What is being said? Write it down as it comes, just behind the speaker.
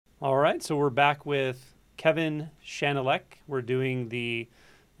All right, so we're back with Kevin Schanilec. We're doing the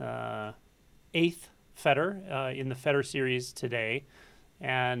uh, eighth Fetter in the Fetter series today.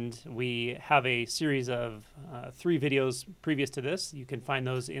 And we have a series of three videos previous to this. You can find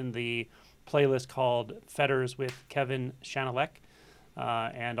those in the playlist called Fetters with Kevin Schanilec.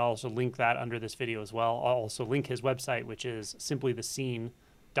 And I'll also link that under this video as well. I'll also link his website, which is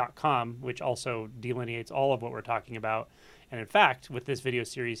simplythescene.com, which also delineates all of what we're talking about. And in fact, with this video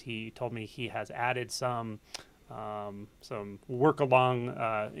series, he told me he has added some work along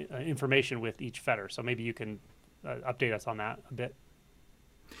information with each fetter. So maybe you can update us on that a bit.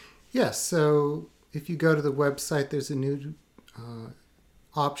 Yes, so if you go to the website, there's a new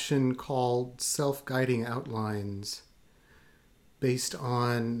option called self-guiding outlines based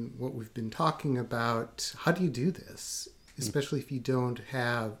on what we've been talking about. How do you do this? Especially if you don't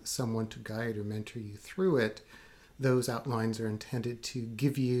have someone to guide or mentor you through it. Those outlines are intended to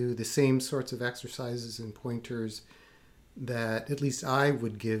give you the same sorts of exercises and pointers that at least I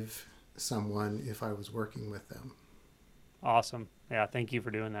would give someone if I was working with them. Awesome. Yeah, thank you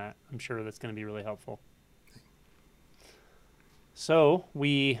for doing that. I'm sure that's going to be really helpful. So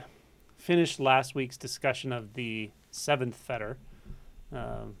we finished last week's discussion of the seventh fetter,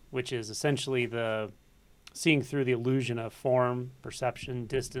 which is essentially the seeing through the illusion of form, perception,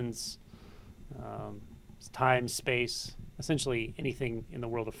 distance, time, space, essentially anything in the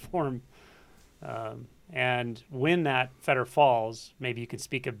world of form. And when that fetter falls, maybe you could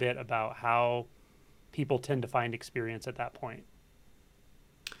speak a bit about how people tend to find experience at that point.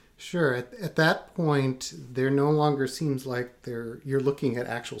 Sure. At that point, there no longer seems like you're looking at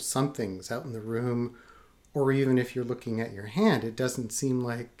actual somethings out in the room, or even if you're looking at your hand, it doesn't seem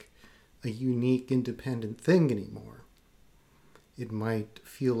like a unique, independent thing anymore. It might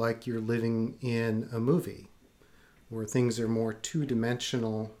feel like you're living in a movie where things are more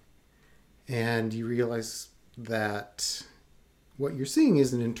two-dimensional, and you realize that what you're seeing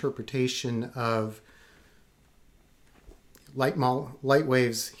is an interpretation of light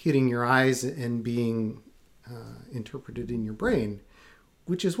waves hitting your eyes and being interpreted in your brain,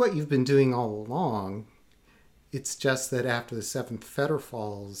 which is what you've been doing all along. It's just that after the seventh fetter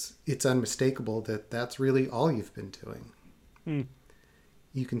falls, it's unmistakable that that's really all you've been doing. Hmm.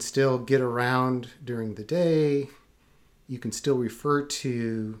 You can still get around during the day. You can still refer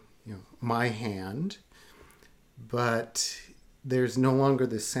to, my hand, but there's no longer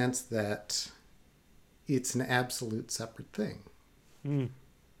the sense that it's an absolute separate thing. Hmm.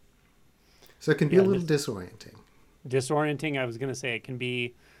 So it can be a little disorienting. Disorienting, I was going to say it can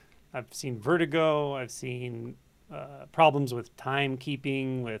be. I've seen vertigo. I've seen problems with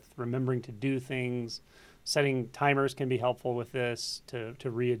timekeeping, with remembering to do things. Setting timers can be helpful with this to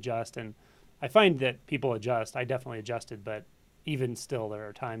readjust. And I find that people adjust. I definitely adjusted, but even still, there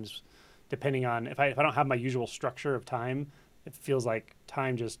are times, depending on if I don't have my usual structure of time, it feels like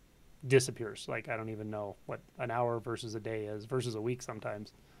time just disappears. Like I don't even know what an hour versus a day is versus a week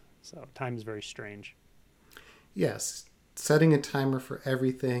sometimes. So time is very strange. Yes, setting a timer for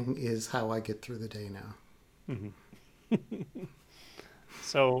everything is how I get through the day now. Mm-hmm.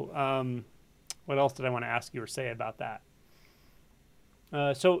 So, what else did I want to ask you or say about that?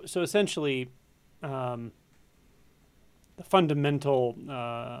 So essentially, the fundamental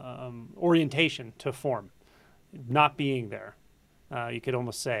orientation to form, not being there, you could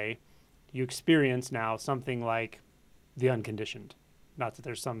almost say, you experience now something like the unconditioned. Not that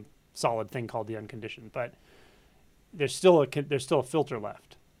there's some solid thing called the unconditioned, but there's still a filter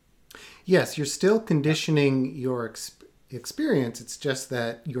left. Yes, you're still conditioning your experience. It's just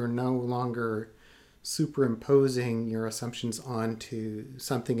that you're no longer superimposing your assumptions onto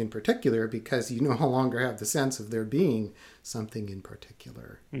something in particular because you no longer have the sense of there being something in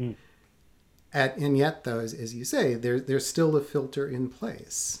particular. Mm-hmm. And yet, though, as you say, there's still a filter in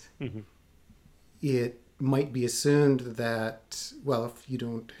place. Mm-hmm. It might be assumed that, well, if you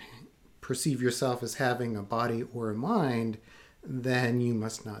don't perceive yourself as having a body or a mind, then you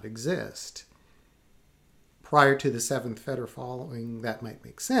must not exist. Prior to the seventh fetter following, that might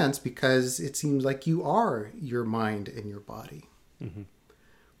make sense because it seems like you are your mind and your body. Mm-hmm.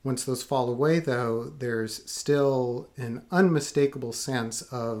 Once those fall away, though, there's still an unmistakable sense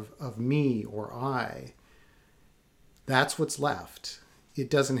of me or I. That's what's left. It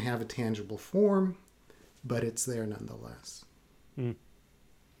doesn't have a tangible form, but it's there nonetheless. Mm.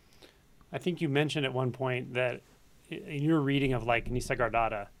 I think you mentioned at one point that in your reading of like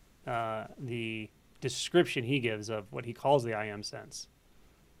Nisargadatta, the description he gives of what he calls the I am sense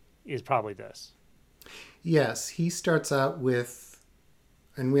is probably this. Yes, he starts out with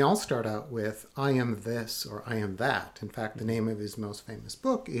And we all start out with, I am this or I am that. In fact, the name of his most famous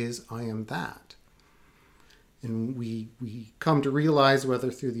book is I Am That. And we come to realize,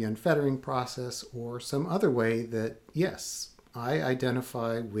 whether through the unfettering process or some other way, that yes, I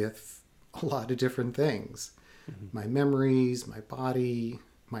identify with a lot of different things. My memories, my body,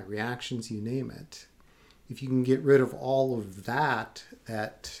 my reactions, you name it. If you can get rid of all of that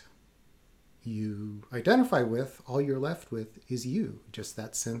you identify with, all you're left with is you. Just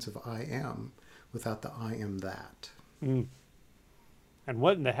that sense of I am without the I am that. Mm. And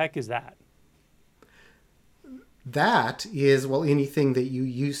what in the heck is that? That is, well, anything that you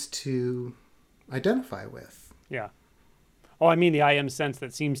used to identify with. Yeah. Oh, I mean the I am sense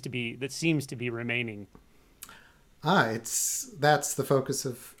that seems to be remaining. That's the focus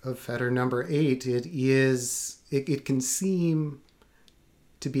of Fetter number 8. It can seem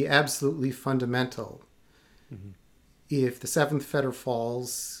to be absolutely fundamental. Mm-hmm. If the 7th fetter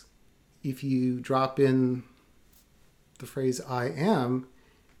falls, if you drop in the phrase I am,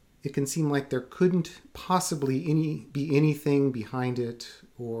 it can seem like there couldn't possibly be anything behind it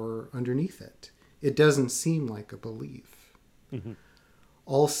or underneath it. It doesn't seem like a belief. Mm-hmm.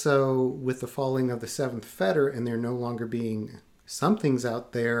 Also, with the falling of the 7th fetter and there no longer being somethings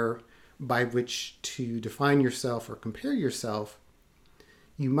out there by which to define yourself or compare yourself,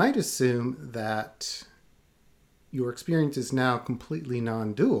 you might assume that your experience is now completely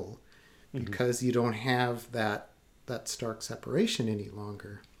non-dual because you don't have that stark separation any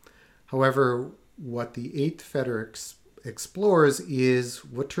longer. However, what the 8th fetter explores is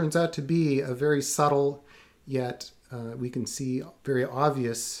what turns out to be a very subtle, yet we can see very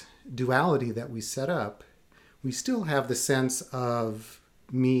obvious duality that we set up. We still have the sense of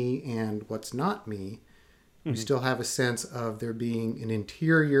me and what's not me. We still have a sense of there being an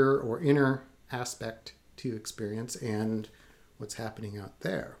interior or inner aspect to experience and what's happening out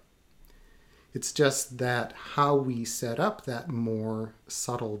there. It's just that how we set up that more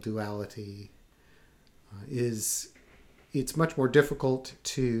subtle duality it's much more difficult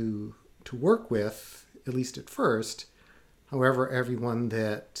to work with, at least at first. However, everyone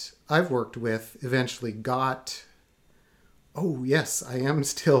that I've worked with eventually got, oh yes, I am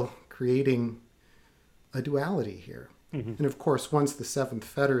still creating a duality here. Mm-hmm. And of course, once the 7th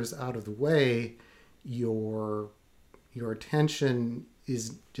fetter is out of the way, your attention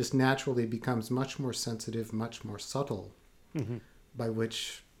is just naturally becomes much more sensitive, much more subtle, by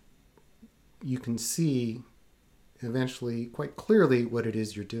which you can see eventually quite clearly what it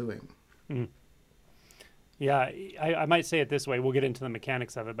is you're doing. Mm-hmm. Yeah, I might say it this way. We'll get into the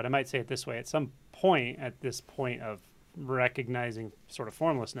mechanics of it, but I might say it this way. At some point, at this point of recognizing sort of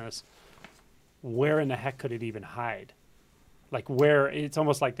formlessness, where in the heck could it even hide? Like where it's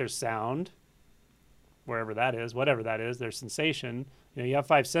almost like there's sound, wherever that is, whatever that is, there's sensation. You have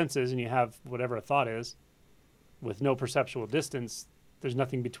 5 senses and you have whatever a thought is. With no perceptual distance, there's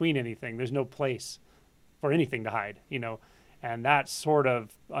nothing between anything. There's no place for anything to hide, and that sort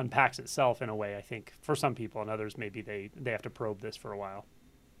of unpacks itself in a way, I think, for some people, and others maybe they have to probe this for a while.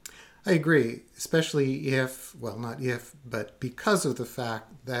 I agree, especially but because of the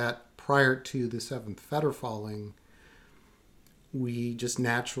fact that prior to the 7th fetter falling, we just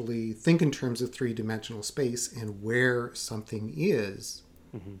naturally think in terms of 3-dimensional space and where something is.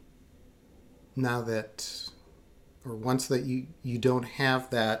 Mm-hmm. Now that, or once that you don't have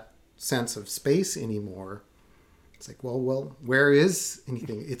that sense of space anymore, it's like, well, where is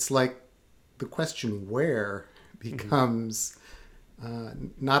anything? It's like the question where becomes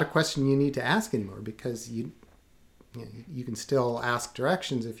not a question you need to ask anymore, because you can still ask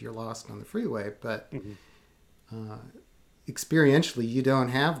directions if you're lost on the freeway, but experientially you don't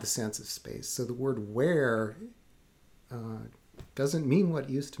have the sense of space. So the word where doesn't mean what it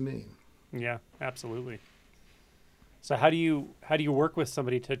used to mean. Yeah, absolutely. So how do you work with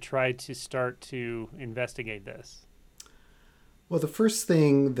somebody to try to start to investigate this? Well, the first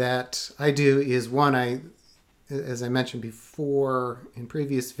thing that I do is as I mentioned before in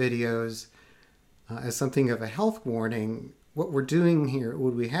previous videos, as something of a health warning, what we're doing here,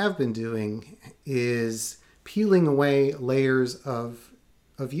 what we have been doing, is peeling away layers of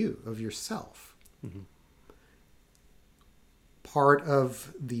yourself. Mm-hmm. Part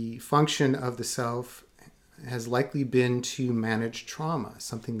of the function of the self has likely been to manage trauma,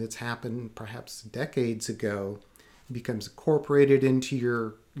 something that's happened perhaps decades ago. It becomes incorporated into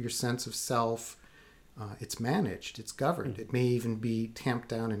your sense of self. It's managed, it's governed. It may even be tamped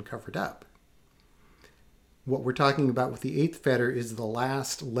down and covered up. What we're talking about with the 8th fetter is the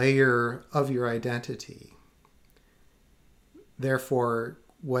last layer of your identity. Therefore,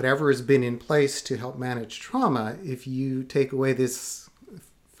 whatever has been in place to help manage trauma, if you take away this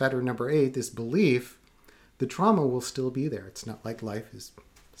fetter number 8, this belief, the trauma will still be there. It's not like life is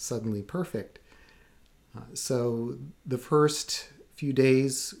suddenly perfect. So the first few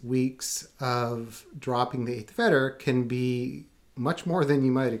days, weeks of dropping the 8th fetter can be much more than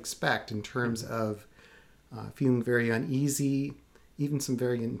you might expect in terms of feeling very uneasy, even some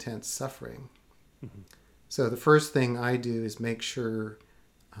very intense suffering. Mm-hmm. So the first thing I do is make sure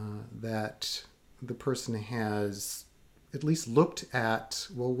that the person has at least looked at,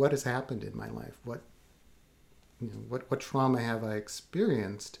 well, what has happened in my life? What trauma have I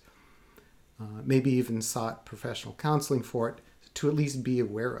experienced? Maybe even sought professional counseling for it, to at least be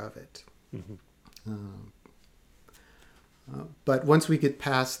aware of it. Mm-hmm. But once we get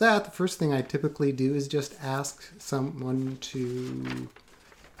past that, the first thing I typically do is just ask someone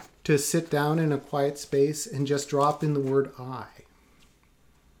to sit down in a quiet space and just drop in the word I.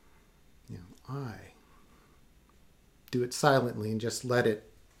 I. Do it silently and just let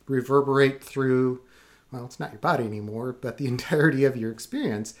it reverberate through, well, it's not your body anymore, but the entirety of your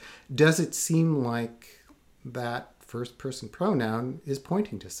experience. Does it seem like that first person pronoun is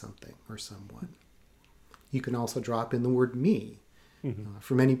pointing to something or someone? You can also drop in the word me. Mm-hmm.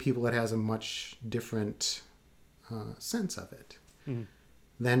 For many people, it has a much different sense of it. Mm-hmm.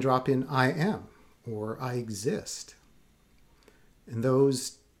 Then drop in I am or I exist. And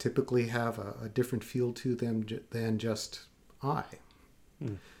those typically have a different feel to them than just I.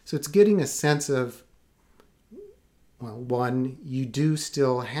 Mm. So it's getting a sense of, well, one, you do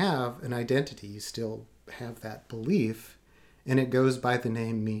still have an identity. You still have that belief, and it goes by the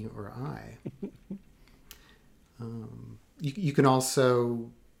name me or I. You can also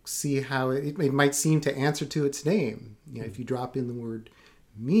see how it might seem to answer to its name. If you drop in the word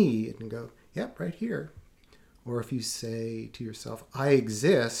me, it can go, yep, right here. Or if you say to yourself, I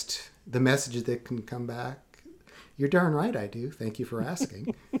exist, the message that can come back, you're darn right I do. Thank you for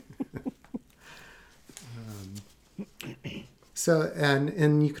asking. So,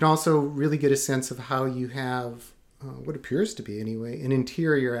 and you can also really get a sense of how you have what appears to be, anyway, an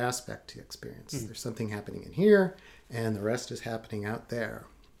interior aspect to experience. There's something happening in here, and the rest is happening out there.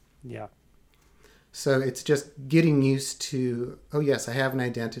 Yeah. So it's just getting used to, oh yes, I have an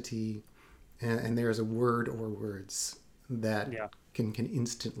identity, and there's a word or words that can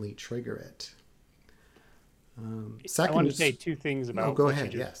instantly trigger it. Second, I want to say two things about. Oh, go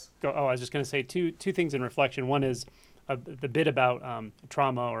ahead. Yes. I was just going to say two things in reflection. One is the bit about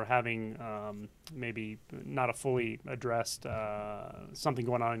trauma or having maybe not a fully addressed something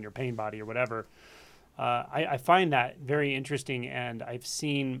going on in your pain body or whatever. I find that very interesting, and I've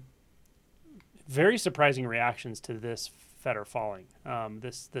seen very surprising reactions to this fetter falling.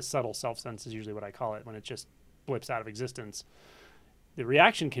 This subtle self-sense is usually what I call it when it just blips out of existence. The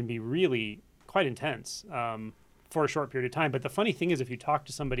reaction can be really quite intense for a short period of time. But the funny thing is, if you talk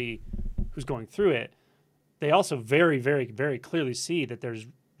to somebody who's going through it, they also very, very, very clearly see that there's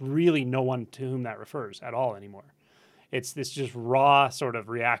really no one to whom that refers at all anymore. It's this just raw sort of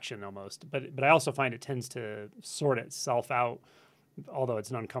reaction almost. But I also find it tends to sort itself out. Although it's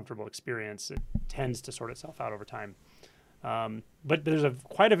an uncomfortable experience, it tends to sort itself out over time. But there's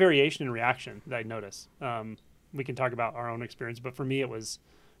quite a variation in reaction that I notice. We can talk about our own experience, but for me, it was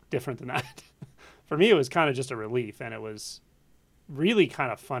different than that. For me, it was kind of just a relief, and it was really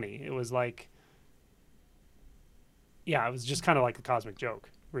kind of funny. It was like, it was just kind of like a cosmic joke,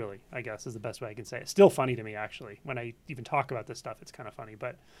 really, I guess is the best way I can say it. It's still funny to me, actually. When I even talk about this stuff, it's kind of funny,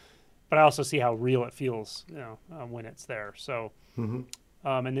 but I also see how real it feels, when it's there. So, and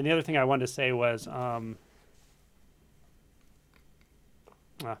then the other thing I wanted to say was, I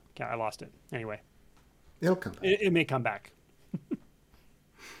lost it. Anyway, it'll come back. It may come back.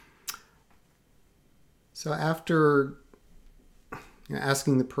 So after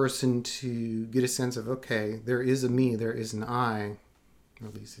asking the person to get a sense of, okay, there is a me, there is an I, or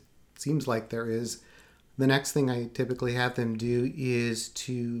at least it seems like there is, the next thing I typically have them do is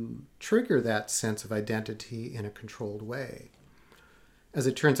to trigger that sense of identity in a controlled way. As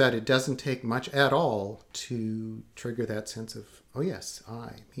it turns out, it doesn't take much at all to trigger that sense of, oh yes,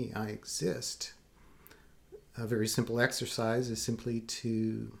 me, I exist. A very simple exercise is simply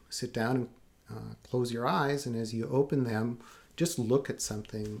to sit down and close your eyes, and as you open them, just look at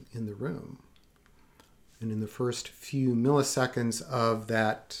something in the room. And in the first few milliseconds of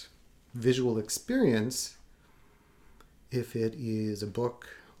that visual experience, if it is a book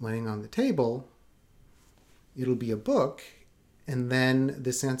laying on the table, it'll be a book, and then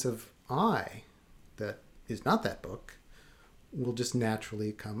the sense of I that is not that book will just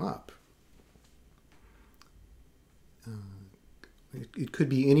naturally come up. It could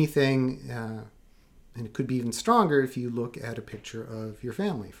be anything And it could be even stronger if you look at a picture of your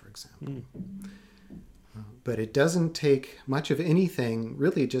family, for example. But it doesn't take much of anything.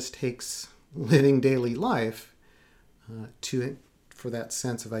 Really, it just takes living daily life for that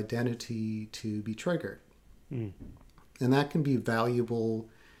sense of identity to be triggered. And that can be valuable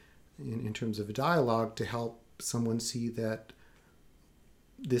in terms of a dialogue to help someone see that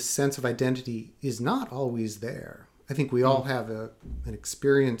this sense of identity is not always there. I think we all have an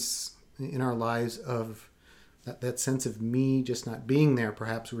experience in our lives of that sense of me just not being there.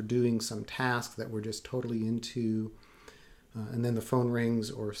 Perhaps we're doing some task that we're just totally into, and then the phone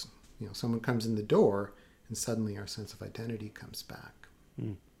rings, or someone comes in the door, and suddenly our sense of identity comes back.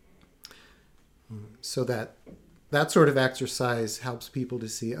 So that sort of exercise helps people to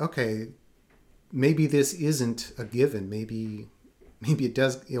see, okay, maybe this isn't a given. Maybe it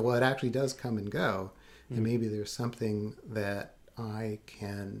does. It actually does come and go, and maybe there's something that I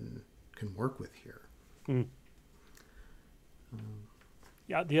can work with here.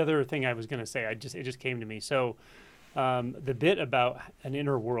 Yeah, the other thing I was going to say, it just came to me. So the bit about an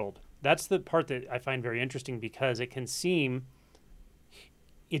inner world, that's the part that I find very interesting, because it's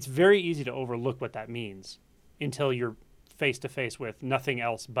very easy to overlook what that means until you're face to face with nothing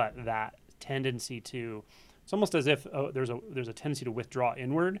else but that tendency to. It's almost as if there's a tendency to withdraw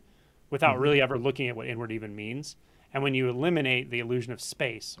inward without really ever looking at what inward even means. And when you eliminate the illusion of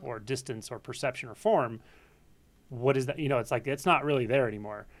space or distance or perception or form, what is that? It's like it's not really there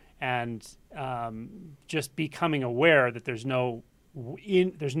anymore. And just becoming aware that there's nowhere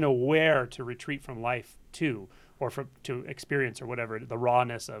to retreat from life to, or to experience, or whatever, the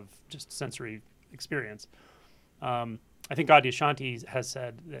rawness of just sensory experience. I think Adi Shanti has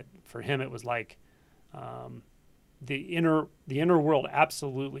said that for him it was like the inner world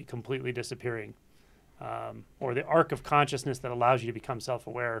absolutely completely disappearing, or the arc of consciousness that allows you to become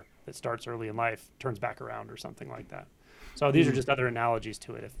self-aware that starts early in life turns back around, or something like that. So these are just other analogies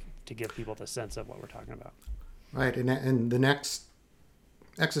to it, to give people the sense of what we're talking about. Right, and the next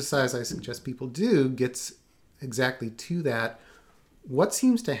exercise I suggest people do gets exactly to that. What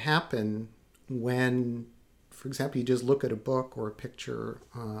seems to happen when, for example, you just look at a book or a picture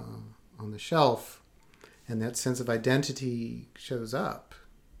on the shelf, and that sense of identity shows up?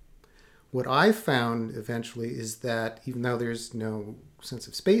 What I found eventually is that even though there's no sense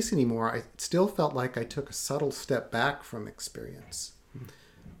of space anymore, I still felt like I took a subtle step back from experience.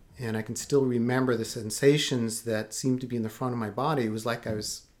 And I can still remember the sensations that seemed to be in the front of my body. It was like I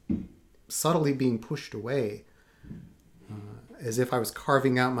was subtly being pushed away, as if I was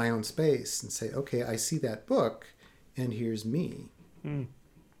carving out my own space and say, okay, I see that book, and here's me.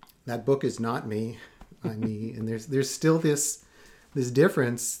 That book is not me, I'm me. And there's still this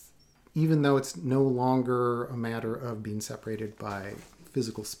difference, even though it's no longer a matter of being separated by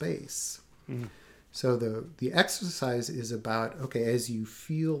physical space. So the exercise is about, okay, as you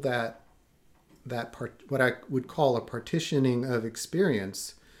feel that part, what I would call a partitioning of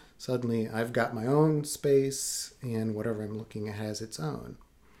experience, suddenly I've got my own space, and whatever I'm looking at has its own.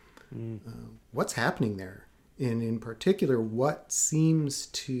 What's happening there? And in particular, what seems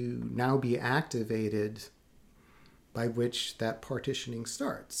to now be activated by which that partitioning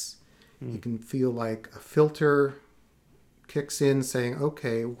starts? You can feel like a filter kicks in saying,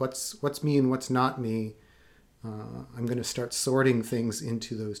 okay, what's me and what's not me? I'm going to start sorting things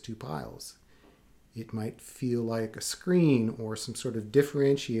into those two piles. It might feel like a screen or some sort of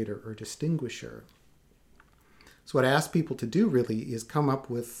differentiator or distinguisher. So what I ask people to do really is come up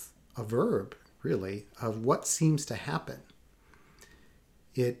with a verb, really, of what seems to happen.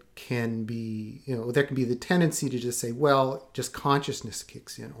 It can be, there can be the tendency to just say, well, just consciousness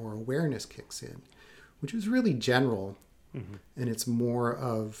kicks in or awareness kicks in, which is really general. And it's more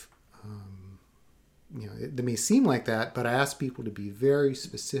of, it may seem like that, but I ask people to be very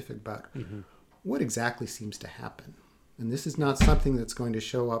specific about what exactly seems to happen. And this is not something that's going to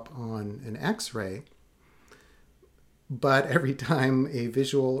show up on an X-ray, but every time a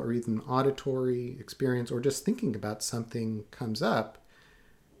visual or even auditory experience or just thinking about something comes up,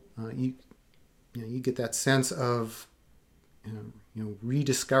 you get that sense of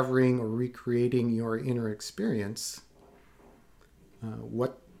rediscovering or recreating your inner experience.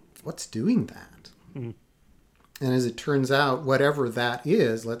 What's doing that? And as it turns out, whatever that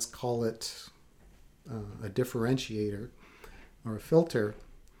is, let's call it a differentiator or a filter,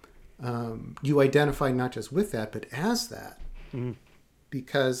 you identify not just with that, but as that.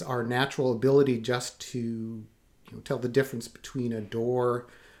 Because our natural ability just to tell the difference between a door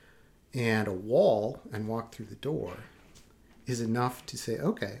and a wall and walk through the door is enough to say,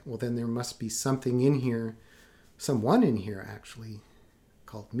 okay, well then there must be someone in here actually,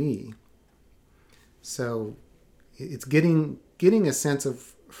 called me, So it's getting a sense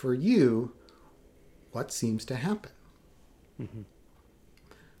of, for you, what seems to happen. Mm-hmm.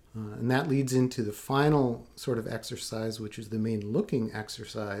 And that leads into the final sort of exercise, which is the main looking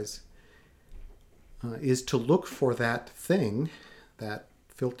exercise, is to look for that thing, that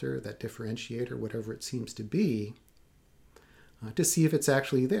filter, that differentiator, whatever it seems to be, to see if it's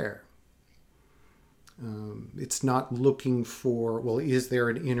actually there. It's not looking for, well, is there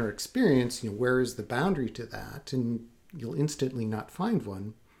an inner experience? Where is the boundary to that? And you'll instantly not find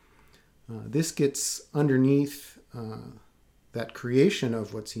one. This gets underneath that creation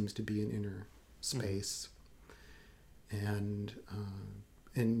of what seems to be an inner space, and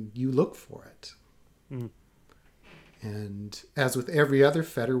you look for it. Mm. And as with every other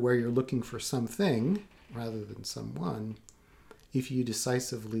fetter where you're looking for something rather than someone, if you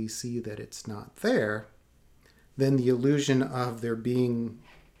decisively see that it's not there, then the illusion of there being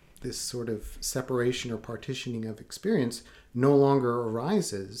this sort of separation or partitioning of experience no longer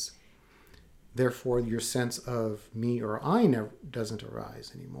arises. Therefore, your sense of me or I doesn't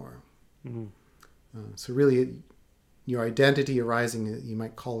arise anymore. Mm-hmm. So really, your identity arising, you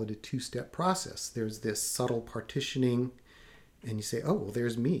might call it a two-step process. There's this subtle partitioning, and you say, oh, well,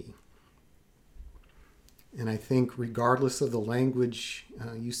 there's me. And I think regardless of the language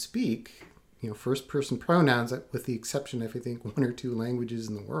you speak, first-person pronouns, with the exception of, I think, one or two languages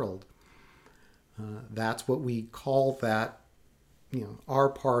in the world, that's what we call that, our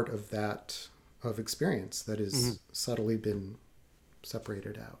part of that, of experience that has subtly been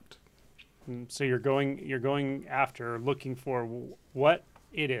separated out. So you're going after looking for what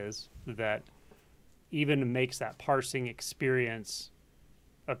it is that even makes that parsing experience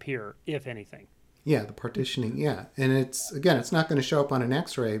appear, if anything. Yeah, the partitioning, yeah. And it's not going to show up on an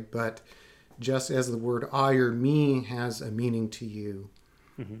X-ray, but just as the word I or me has a meaning to you,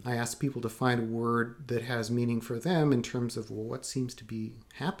 I ask people to find a word that has meaning for them in terms of, well, what seems to be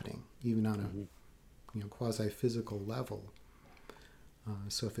happening, even on a quasi-physical level.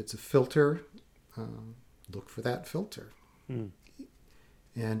 So if it's a filter, look for that filter. And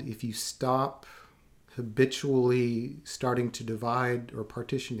if you stop habitually starting to divide or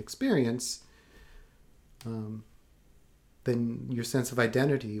partition experience, then your sense of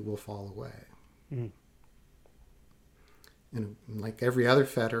identity will fall away. And like every other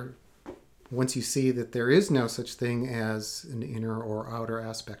fetter, once you see that there is no such thing as an inner or outer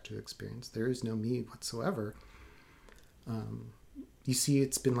aspect to experience, there is no me whatsoever, you see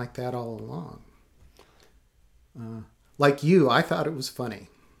it's been like that all along. Like you, I thought it was funny.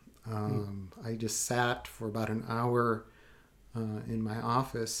 I just sat for about an hour in my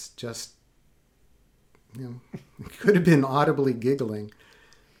office, just, it could have been audibly giggling.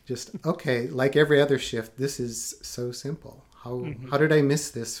 Just, okay, like every other shift, this is so simple. How did I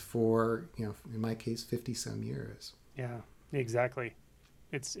miss this for, in my case, 50 some years? Yeah, exactly.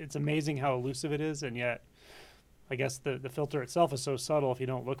 It's amazing how elusive it is, and yet I guess the filter itself is so subtle, if you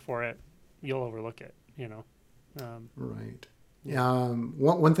don't look for it, you'll overlook it, Right. Yeah.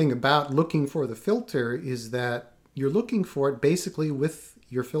 One thing about looking for the filter is that you're looking for it basically with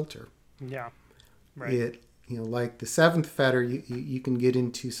your filter. Yeah, right. It, like the seventh fetter, you can get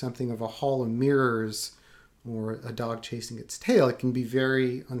into something of a hall of mirrors or a dog chasing its tail. It can be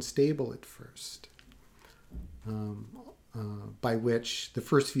very unstable at first, by which the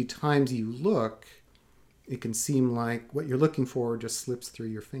first few times you look, it can seem like what you're looking for just slips through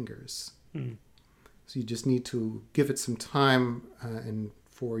your fingers. So you just need to give it some time and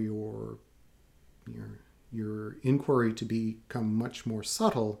for your inquiry to become much more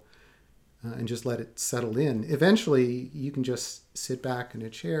subtle, and just let it settle in. Eventually, you can just sit back in a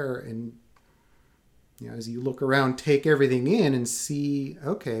chair and, as you look around, take everything in and see,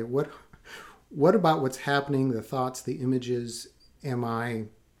 okay, what about what's happening, the thoughts, the images, am I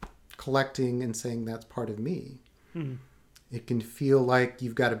collecting and saying that's part of me? It can feel like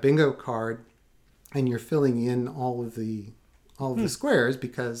you've got a bingo card and you're filling in all of the squares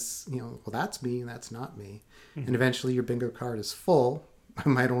because, well, that's me, that's not me. And eventually your bingo card is full. It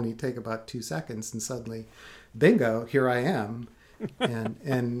might only take about 2 seconds, and suddenly, bingo, here I am,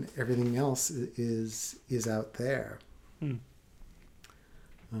 and everything else is out there.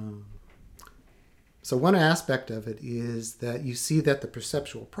 So one aspect of it is that you see that the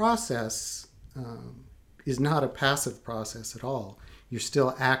perceptual process is not a passive process at all. You're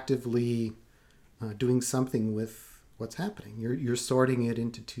still actively doing something with what's happening. You're sorting it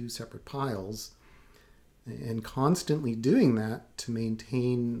into two separate piles, and constantly doing that to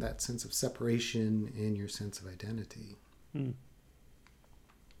maintain that sense of separation and your sense of identity.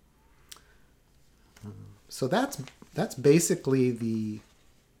 So that's basically the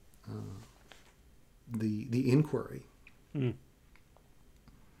the inquiry. Mm.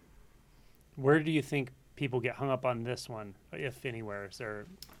 Where do you think people get hung up on this one, if anywhere? Is there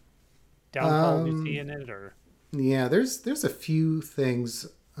downfall you see in it, or? Yeah, there's a few things.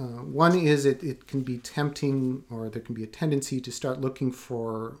 One is it can be tempting, or there can be a tendency to start looking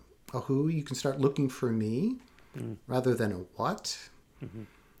for a who. You can start looking for me rather than a what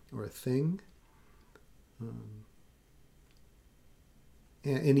or a thing.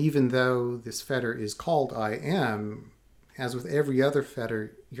 And even though this fetter is called I am, as with every other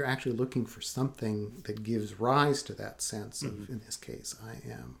fetter, you're actually looking for something that gives rise to that sense of, in this case, I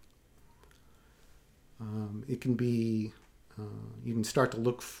am. It can be, you can start to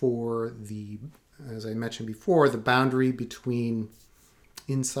look for as I mentioned before, the boundary between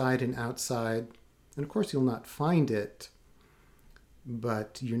inside and outside. And of course, you'll not find it,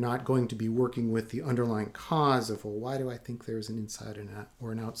 but you're not going to be working with the underlying cause of, well, why do I think there's an inside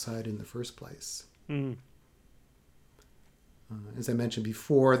or an outside in the first place? Mm. As I mentioned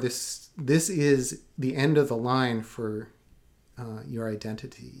before, this is the end of the line for your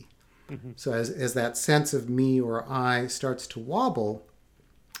identity. Mm-hmm. So as that sense of me or I starts to wobble,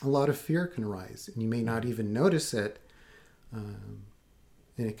 a lot of fear can arise, and you may not even notice it. And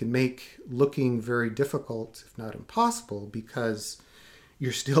it can make looking very difficult, if not impossible, because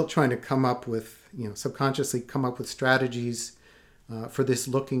you're still trying to come up with, subconsciously come up with strategies for this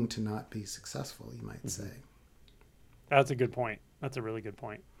looking to not be successful, you might say. That's a good point. That's a really good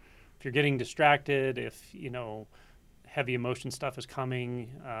point. If you're getting distracted, if, heavy emotion stuff is coming,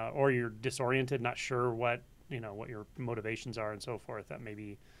 or you're disoriented, not sure what your motivations are and so forth, that may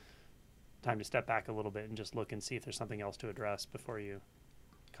be time to step back a little bit and just look and see if there's something else to address before you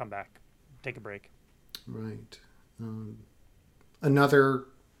come back, take a break. Right. Another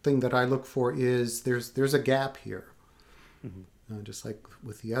thing that I look for is there's a gap here. Just like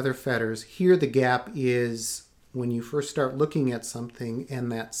with the other fetters, here the gap is when you first start looking at something and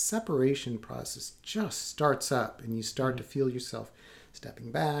that separation process just starts up and you start to feel yourself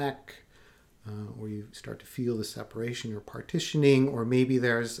stepping back, or you start to feel the separation or partitioning, or maybe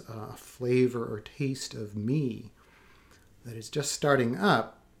there's a flavor or taste of me that is just starting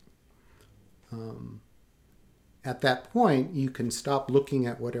up. At that point, you can stop looking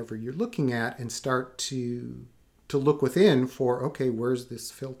at whatever you're looking at and start to look within for, okay, where's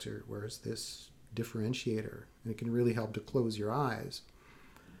this filter? Where's this differentiator? And it can really help to close your eyes.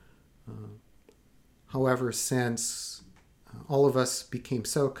 However, since all of us became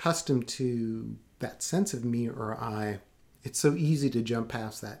so accustomed to that sense of me or I, it's so easy to jump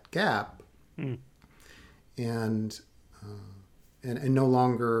past that gap and no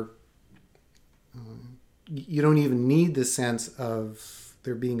longer, you don't even need the sense of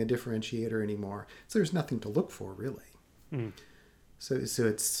there being a differentiator anymore. So there's nothing to look for, really. So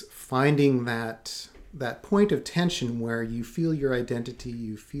it's finding that point of tension where you feel your identity,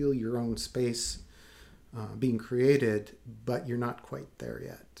 you feel your own space being created, but you're not quite there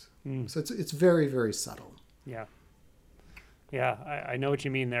yet. So it's very, very subtle. Yeah. Yeah, I know what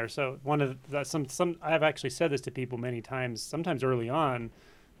you mean there. So one of the, some I've actually said this to people many times, sometimes early on,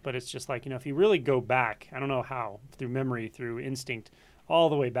 but it's just like, if you really go back, I don't know how, through memory, through instinct, all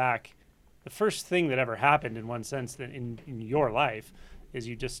the way back, the first thing that ever happened in one sense that in your life is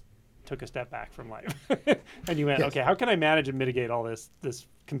you just took a step back from life and you went, yes. Okay, how can I manage and mitigate all this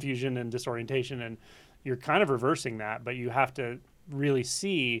confusion and disorientation? And you're kind of reversing that, but you have to really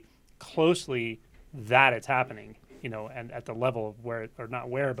see closely that it's happening, and at the level of where, or not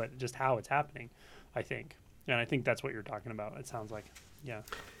where, but just how it's happening, I think. And I think that's what you're talking about. It sounds like, yeah.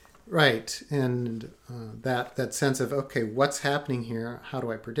 Right. And that sense of, okay, what's happening here? How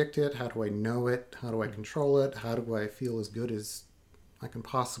do I predict it? How do I know it? How do I control it? How do I feel as good as I can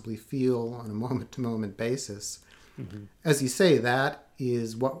possibly feel on a moment-to-moment basis? As you say, that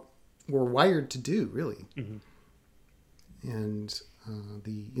is what we're wired to do, really. And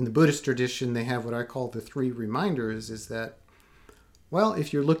in the Buddhist tradition, they have what I call the 3 reminders, is that, well,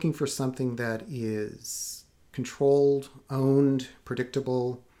 if you're looking for something that is controlled, owned,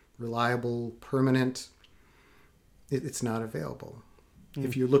 predictable, reliable, permanent, it's not available.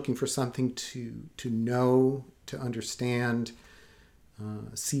 If you're looking for something to know, to understand,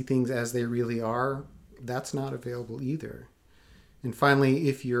 see things as they really are, that's not available either. And finally,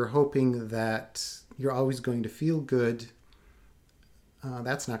 if you're hoping that you're always going to feel good,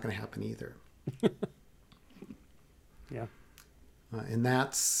 that's not going to happen either. Yeah. And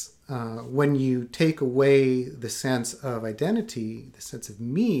that's when you take away the sense of identity, the sense of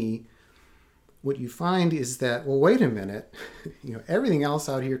me, what you find is that, well, wait a minute, everything else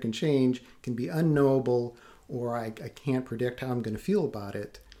out here can change, can be unknowable, or I can't predict how I'm going to feel about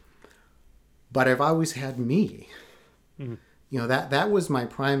it. but I've always had me. Mhm. That was my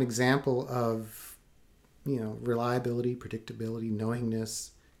prime example of, reliability, predictability,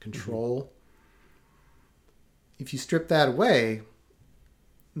 knowingness, control. If you strip that away,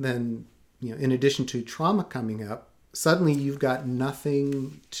 then, in addition to trauma coming up, suddenly you've got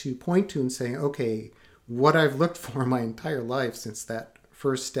nothing to point to and saying, okay, what I've looked for my entire life since that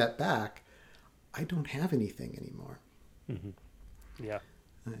first step back, I don't have anything anymore. Yeah.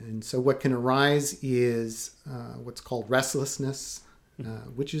 And so what can arise is what's called restlessness,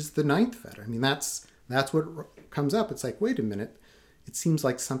 which is the ninth fetter. I mean, that's what comes up. It's like, wait a minute, it seems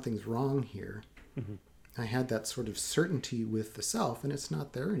like something's wrong here. I had that sort of certainty with the self, and it's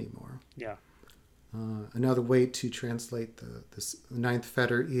not there anymore. Yeah. Another way to translate the ninth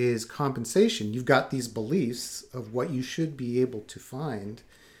fetter is compensation. You've got these beliefs of what you should be able to find,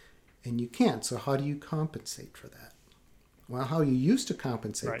 and you can't. So how do you compensate for that? Well, how you used to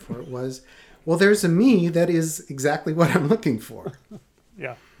compensate for it was, well, there's a me that is exactly what I'm looking for.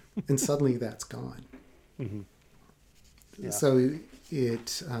 Yeah. And suddenly that's gone. Yeah. So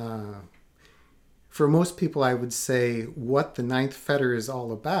for most people, I would say what the ninth fetter is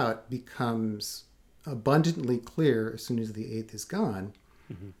all about becomes abundantly clear as soon as the eighth is gone.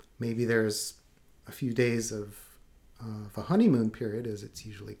 Maybe there's a few days of a honeymoon period, as it's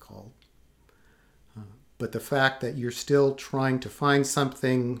usually called. But the fact that you're still trying to find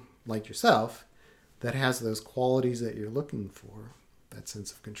something like yourself that has those qualities that you're looking for, that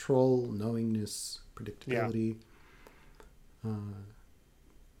sense of control, knowingness, predictability,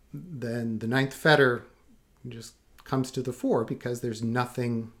 then the ninth fetter just comes to the fore because there's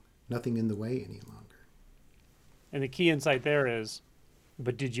nothing in the way any longer. And the key insight there is,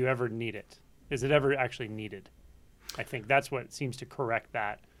 but did you ever need it? Is it ever actually needed? I think that's what seems to correct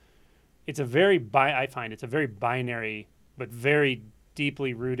that. It's I find it's a very binary, but very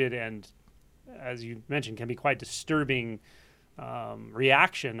deeply rooted and, as you mentioned, can be quite disturbing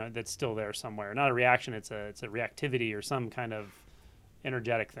reaction that's still there somewhere. Not a reaction, it's a reactivity or some kind of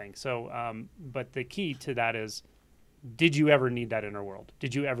energetic thing. So, but the key to that is, did you ever need that inner world?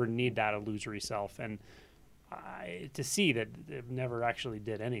 Did you ever need that illusory self? And to see that it never actually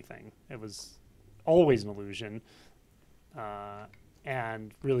did anything. It was always an illusion,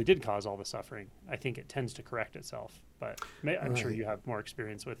 and really did cause all the suffering. I think it tends to correct itself. But I'm sure you have more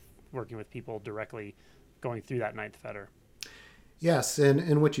experience with working with people directly going through that ninth fetter. Yes,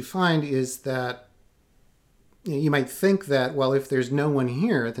 and what you find is that you might think that, well, if there's no one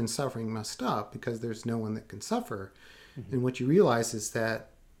here, then suffering must stop because there's no one that can suffer. And what you realize is that,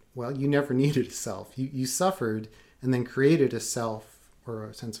 well, you never needed a self. You suffered and then created a self or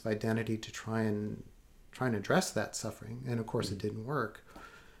a sense of identity to try and address that suffering. And of course it didn't work.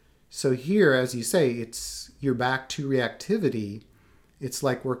 So here, as you say, you're back to reactivity. It's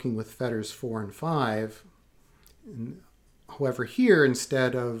like working with fetters 4 and 5. However, here,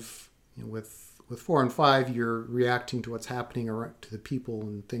 instead of with 4 and 5, you're reacting to what's happening to the people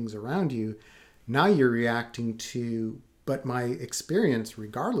and things around you. Now you're reacting to, but my experience,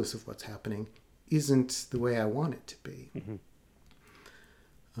 regardless of what's happening, isn't the way I want it to be.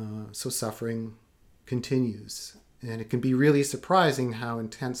 So suffering continues. And it can be really surprising how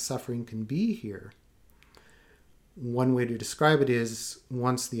intense suffering can be here. One way to describe it is,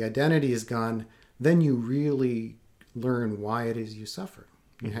 once the identity is gone, then you really learn why it is you suffer.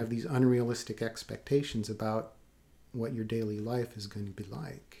 You have these unrealistic expectations about what your daily life is going to be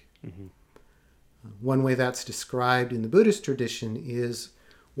like. One way that's described in the Buddhist tradition is,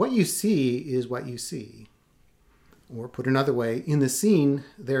 what you see is what you see. Or put another way, in the scene,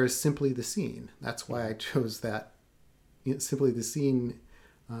 there is simply the scene. That's why I chose that simply the scene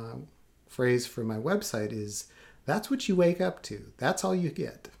phrase for my website is, that's what you wake up to. That's all you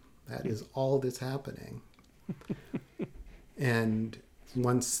get. That is all that's happening. And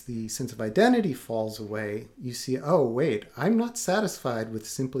once the sense of identity falls away, you see, oh, wait, I'm not satisfied with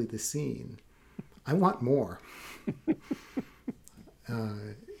simply the scene. I want more.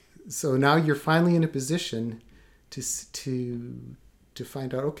 So now you're finally in a position to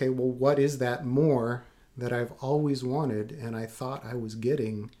find out, okay, well, what is that more that I've always wanted and I thought I was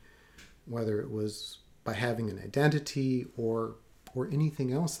getting, whether it was by having an identity or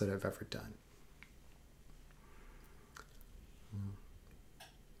anything else that I've ever done.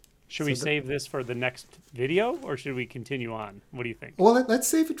 Should we save this for the next video, or should we continue on? What do you think? Well, let's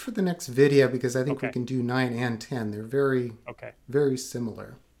save it for the next video because I think we can do 9 and 10. They're very, very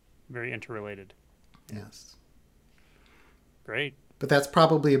similar. Very interrelated. Yes. Something. Great. But that's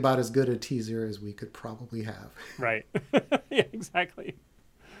probably about as good a teaser as we could probably have. Right. Yeah, exactly.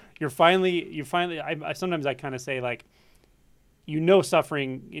 You finally, sometimes I kind of say, like,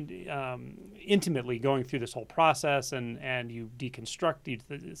 suffering intimately going through this whole process, and you deconstruct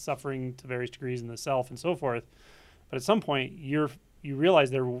the suffering to various degrees in the self and so forth. But at some point, you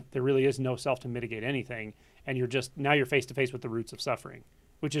realize there really is no self to mitigate anything, and now you're face to face with the roots of suffering,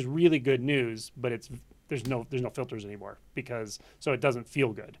 which is really good news. But there's no filters anymore, so it doesn't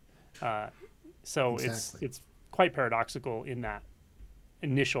feel good. So Exactly. it's quite paradoxical in that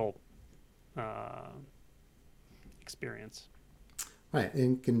initial experience. Right.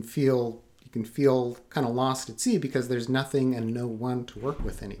 And you can feel kind of lost at sea because there's nothing and no one to work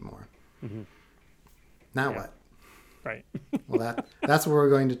with anymore. Mm-hmm. Now Yeah. what? Right. Well, that's what we're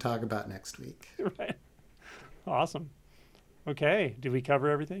going to talk about next week. Right. Awesome. Okay. Did we cover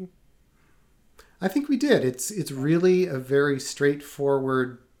everything? I think we did. It's really a very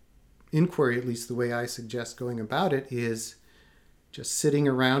straightforward inquiry, at least the way I suggest going about it is just sitting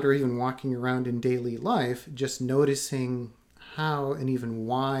around or even walking around in daily life, just noticing how and even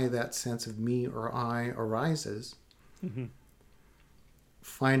why that sense of me or I arises. Mm-hmm.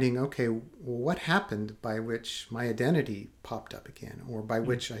 Finding, okay, well, what happened by which my identity popped up again, or by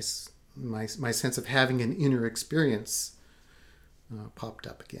which my sense of having an inner experience popped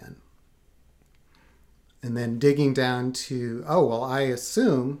up again. And then digging down to, oh, well, I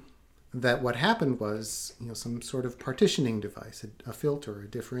assume that what happened was, some sort of partitioning device, a filter, a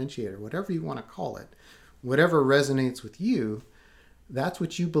differentiator, whatever you want to call it, whatever resonates with you, that's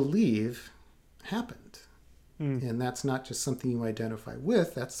what you believe happened. And that's not just something you identify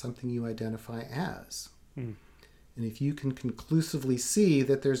with, that's something you identify as. And if you can conclusively see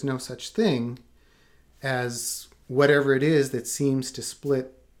that there's no such thing as whatever it is that seems to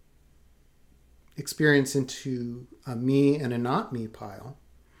split experience into a me and a not me pile,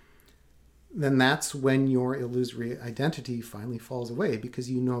 then that's when your illusory identity finally falls away, because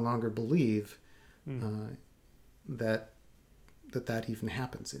you no longer believe that even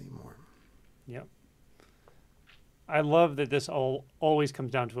happens anymore. Yep. I love that this always comes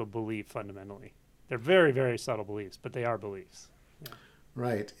down to a belief fundamentally. They're very, very subtle beliefs, but they are beliefs. Yeah.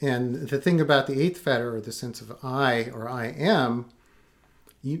 Right. And the thing about the eighth fetter, or the sense of I or I am,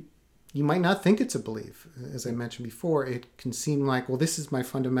 you might not think it's a belief. As I mentioned before, it can seem like, well, this is my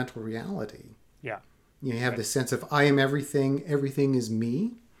fundamental reality. Yeah. You have this sense of I am everything is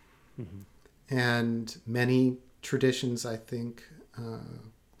me. Mm-hmm. And many traditions, I think,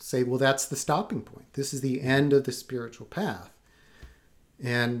 say, well, that's the stopping point. This is the end of the spiritual path.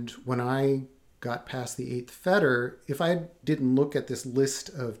 And when I got past the eighth fetter, if I didn't look at this list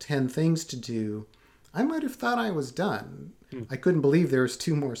of 10 things to do, I might have thought I was done. I couldn't believe there was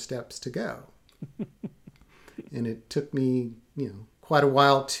 2 more steps to go. And it took me, quite a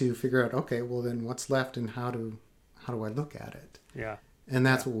while to figure out, okay, well then what's left and how do I look at it? Yeah. And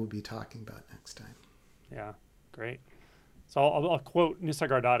that's what we'll be talking about next time. Yeah. Great. So I'll quote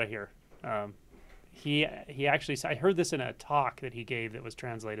Nisargadatta here. He actually, I heard this in a talk that he gave that was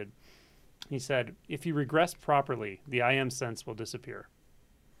translated. He said, if you regress properly, the I am sense will disappear.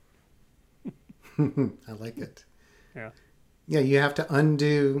 I like it. Yeah. Yeah, you have to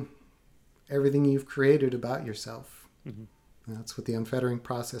undo everything you've created about yourself. Mm-hmm. That's what the unfettering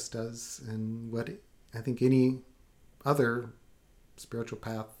process does, and what I think any other spiritual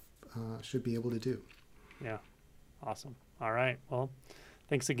path should be able to do. Yeah. Awesome. All right. Well,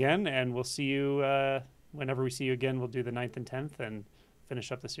 thanks again, and we'll see you whenever we see you again. We'll do the 9th and 10th and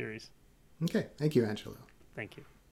finish up the series. Okay. Thank you, Angelo. Thank you.